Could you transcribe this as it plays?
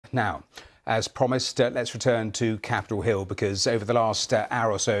Now, as promised, let's return to Capitol Hill, because over the last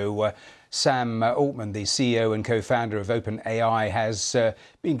hour or so, Sam Altman, the CEO and co-founder of OpenAI, has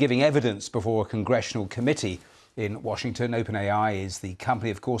been giving evidence before a congressional committee in Washington. OpenAI is the company,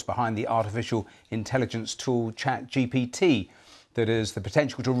 of course, behind the artificial intelligence tool ChatGPT that has the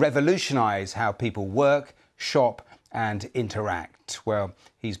potential to revolutionise how people work, shop and interact. Well,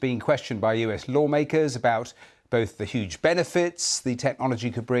 he's being questioned by US lawmakers about both the huge benefits the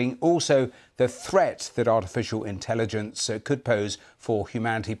technology could bring, also the threat that artificial intelligence could pose for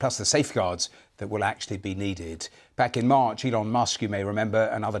humanity, plus the safeguards that will actually be needed. Back in March, Elon Musk, you may remember,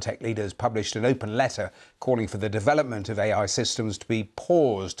 and other tech leaders published an open letter calling for the development of AI systems to be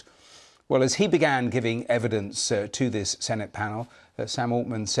paused. Well, as he began giving evidence to this Senate panel, Sam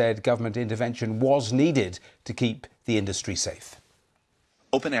Altman said government intervention was needed to keep the industry safe.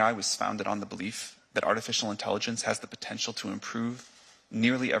 OpenAI was founded on the belief that artificial intelligence has the potential to improve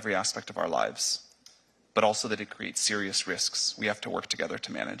nearly every aspect of our lives, but also that it creates serious risks we have to work together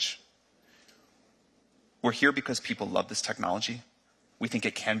to manage. We're here because people love this technology. We think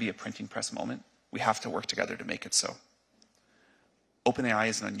it can be a printing press moment. We have to work together to make it so. OpenAI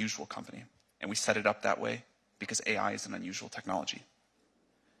is an unusual company, and we set it up that way because AI is an unusual technology.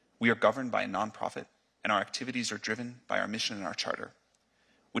 We are governed by a nonprofit, and our activities are driven by our mission and our charter,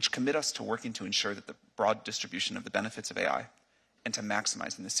 which commit us to working to ensure that the broad distribution of the benefits of AI and to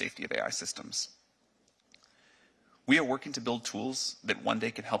maximizing the safety of AI systems. We are working to build tools that one day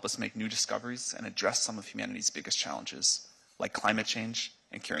can help us make new discoveries and address some of humanity's biggest challenges, like climate change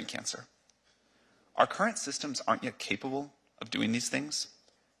and curing cancer. Our current systems aren't yet capable of doing these things,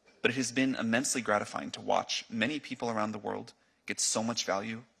 but it has been immensely gratifying to watch many people around the world get so much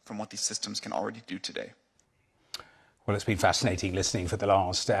value from what these systems can already do today. Well, it's been fascinating listening for the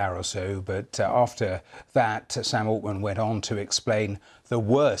last hour or so, but after that, Sam Altman went on to explain the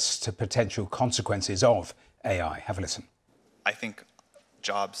worst potential consequences of AI. Have a listen. I think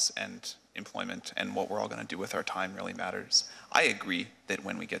jobs and employment and what we're all going to do with our time really matters. I agree that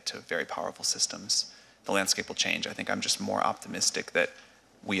when we get to very powerful systems, the landscape will change. I think I'm just more optimistic that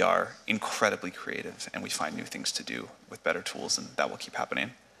we are incredibly creative and we find new things to do with better tools, and that will keep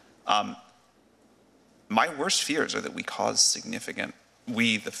happening. My worst fears are that we,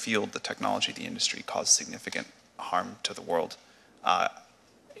 the field, the technology, the industry, cause significant harm to the world. I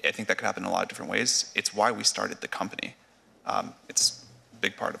think that could happen in a lot of different ways. It's why we started the company. It's a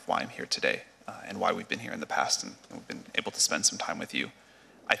big part of why I'm here today and why we've been here in the past and we've been able to spend some time with you.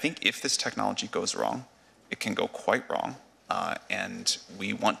 I think if this technology goes wrong, it can go quite wrong, and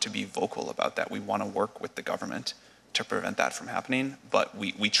we want to be vocal about that. We want to work with the government to prevent that from happening, but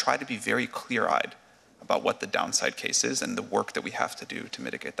we try to be very clear-eyed about what the downside case is and the work that we have to do to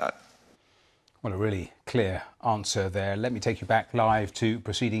mitigate that. Well, a really clear answer there. Let me take you back live to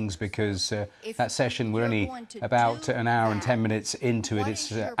proceedings, because that session, we're only about an hour and 10 minutes into it.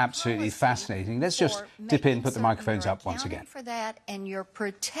 It's absolutely fascinating. Let's just dip in, put the microphones up once again. For that, and you're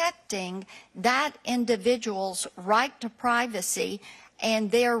protecting that individual's right to privacy and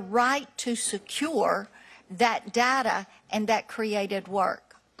their right to secure that data and that created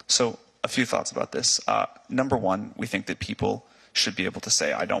work. So a few thoughts about this. Number one, we think that people should be able to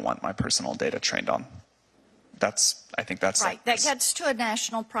say, I don't want my personal data trained on. I think that's right. That gets to a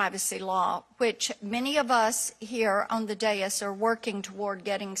national privacy law, which many of us here on the dais are working toward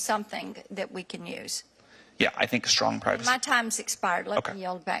getting something that we can use. Yeah, I think strong privacy. My time's expired. Let me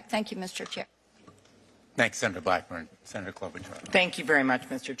yield back. Thank you, Mr. Chair. Thanks, Senator Blackburn. Senator Klobuchar. Thank you very much,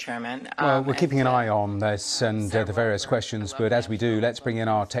 Mr. Chairman. Well, we're keeping an eye on this and the various questions, but as we do, let's bring in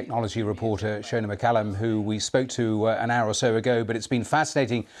our technology reporter, Shona McCallum, who we spoke to an hour or so ago. But it's been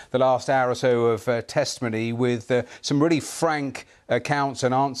fascinating, the last hour or so of testimony, with some really frank accounts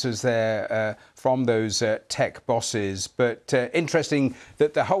and answers there from those tech bosses. But interesting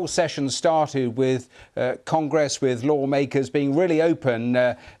that the whole session started with Congress, with lawmakers being really open.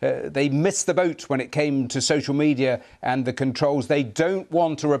 They missed the boat when it came to social media and the controls. They don't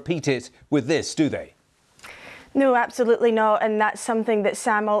want to repeat it with this, do they? No, absolutely not. And that's something that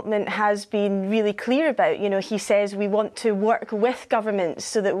Sam Altman has been really clear about. You know, he says we want to work with governments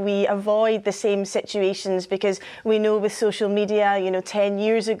so that we avoid the same situations, because we know with social media, 10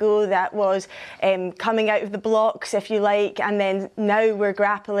 years ago, that was coming out of the blocks, if you like. And then now we're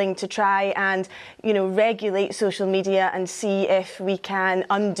grappling to try and, regulate social media and see if we can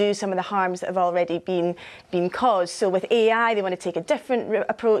undo some of the harms that have already been caused. So with AI, they want to take a different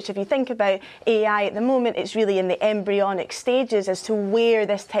approach. If you think about AI at the moment, it's really in the embryonic stages as to where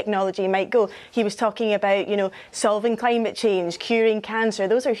this technology might go. He was talking about, you know, solving climate change, curing cancer.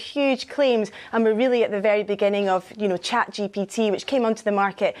 Those are huge claims, and we're really at the very beginning of, you know, ChatGPT, which came onto the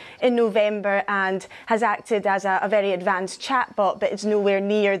market in November and has acted as a very advanced chatbot, but it's nowhere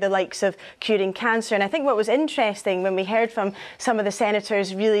near the likes of curing cancer. And I think what was interesting when we heard from some of the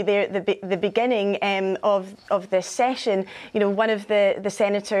senators really there at the beginning of this session, you know, one of the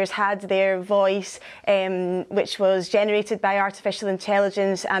senators had their voice, which was generated by artificial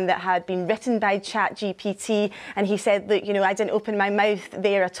intelligence and that had been written by ChatGPT, and he said, look, you know, I didn't open my mouth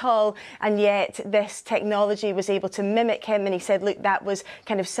there at all, and yet this technology was able to mimic him. And he said, look, that was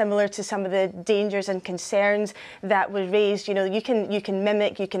kind of similar to some of the dangers and concerns that were raised. You know, you can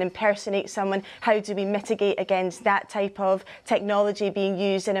mimic, you can impersonate someone. How do we mitigate against that type of technology being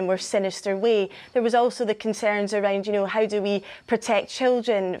used in a more sinister way? There was also the concerns around, you know, how do we protect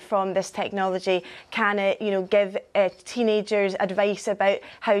children from this technology? Can it, you know, give teenagers advice about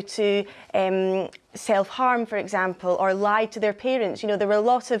how to self-harm, for example, or lie to their parents? You know, there were a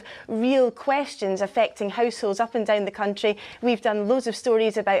lot of real questions affecting households up and down the country. We've done loads of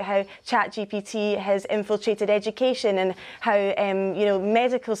stories about how ChatGPT has infiltrated education and how, you know,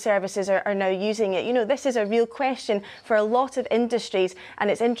 medical services are now using it. You know, this is a real question for a lot of industries, and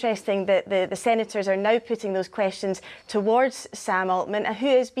it's interesting that the senators are now putting those questions towards Sam Altman, who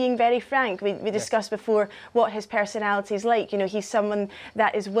is being very frank. We discussed before what his personality is like. You know, he's someone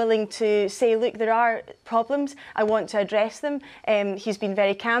that is willing to say, look, there are problems, I want to address them. He's been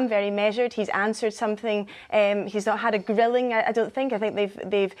very calm, very measured. He's answered something. He's not had a grilling, I don't think. I think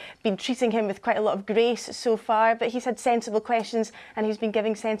they've been treating him with quite a lot of grace so far, but he's had sensible questions and he's been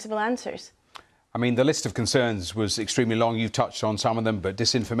giving sensible answers. I mean, the list of concerns was extremely long. You've touched on some of them, but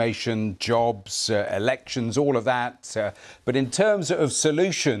disinformation, jobs, elections, all of that. But in terms of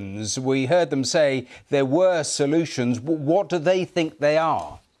solutions, we heard them say there were solutions. What do they think they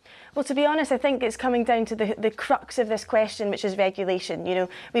are? Well, to be honest, I think it's coming down to the crux of this question, which is regulation. You know,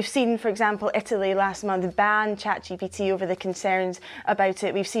 we've seen, for example, Italy last month ban ChatGPT over the concerns about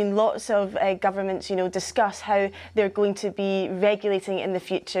it. We've seen lots of governments, you know, discuss how they're going to be regulating in the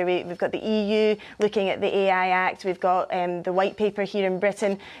future. We've got the EU looking at the AI Act. We've got the white paper here in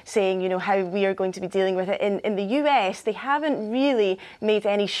Britain saying, you know, how we are going to be dealing with it. In the US, they haven't really made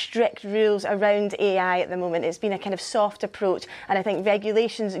any strict rules around AI at the moment. It's been a kind of soft approach, and I think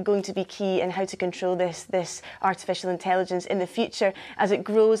regulations are going to be key in how to control this artificial intelligence in the future as it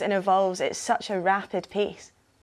grows and evolves at such a rapid pace.